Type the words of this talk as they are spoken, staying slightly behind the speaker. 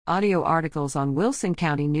Audio articles on Wilson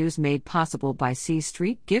County News made possible by C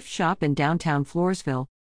Street Gift Shop in downtown Floresville.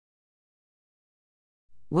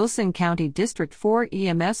 Wilson County District 4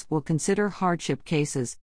 EMS will consider hardship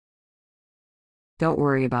cases. Don't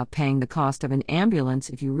worry about paying the cost of an ambulance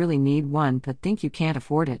if you really need one but think you can't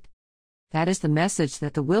afford it. That is the message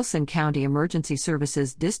that the Wilson County Emergency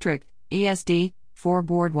Services District, ESD, 4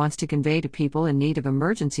 Board wants to convey to people in need of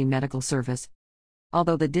emergency medical service.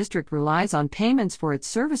 Although the district relies on payments for its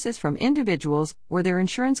services from individuals or their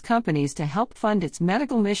insurance companies to help fund its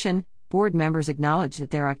medical mission, board members acknowledged at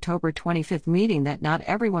their October 25 meeting that not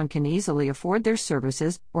everyone can easily afford their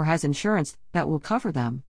services or has insurance that will cover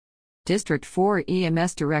them. District 4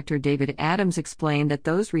 EMS Director David Adams explained that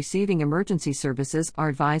those receiving emergency services are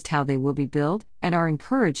advised how they will be billed and are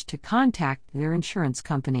encouraged to contact their insurance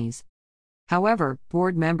companies. However,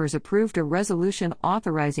 board members approved a resolution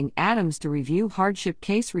authorizing Adams to review hardship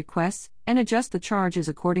case requests and adjust the charges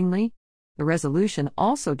accordingly. The resolution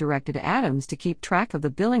also directed Adams to keep track of the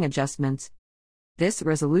billing adjustments. This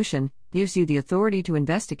resolution gives you the authority to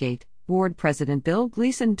investigate, Board President Bill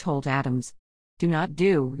Gleason told Adams. Do not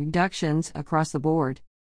do reductions across the board.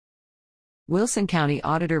 Wilson County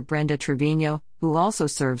Auditor Brenda Trevino, who also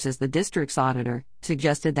serves as the district's auditor,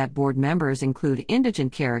 suggested that board members include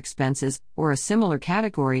indigent care expenses or a similar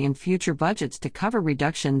category in future budgets to cover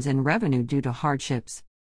reductions in revenue due to hardships.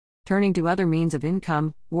 Turning to other means of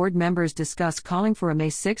income, board members discussed calling for a May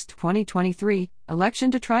 6, 2023,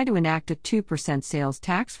 election to try to enact a 2% sales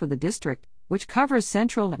tax for the district, which covers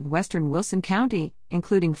central and western Wilson County,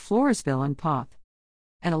 including Floresville and Poth.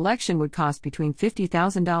 An election would cost between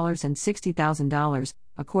 $50,000 and $60,000,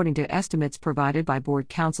 according to estimates provided by Board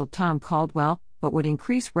Counsel Tom Caldwell, but would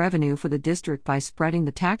increase revenue for the district by spreading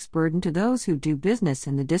the tax burden to those who do business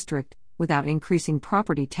in the district, without increasing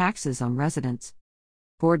property taxes on residents.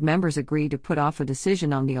 Board members agreed to put off a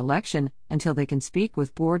decision on the election until they can speak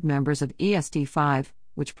with board members of ESD 5,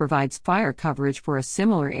 which provides fire coverage for a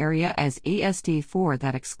similar area as ESD 4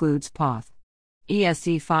 that excludes Poth.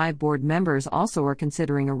 ESD 5 board members also are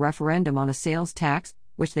considering a referendum on a sales tax,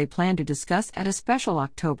 which they plan to discuss at a special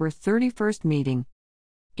October 31 meeting.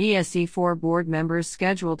 ESD 4 board members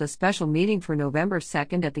scheduled a special meeting for November 2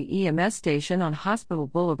 at the EMS station on Hospital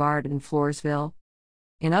Boulevard in Floresville.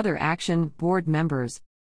 In other action, board members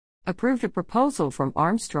approved a proposal from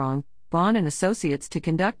Armstrong, Bond & Associates to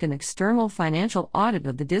conduct an external financial audit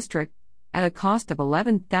of the district at a cost of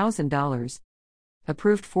 $11,000.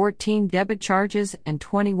 Approved 14 debit charges and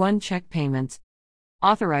 21 check payments.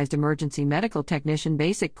 Authorized emergency medical technician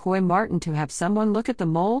Basic Coy Martin to have someone look at the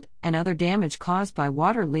mold and other damage caused by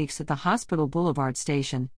water leaks at the Hospital Boulevard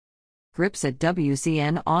station. Grips at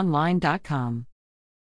WCNonline.com.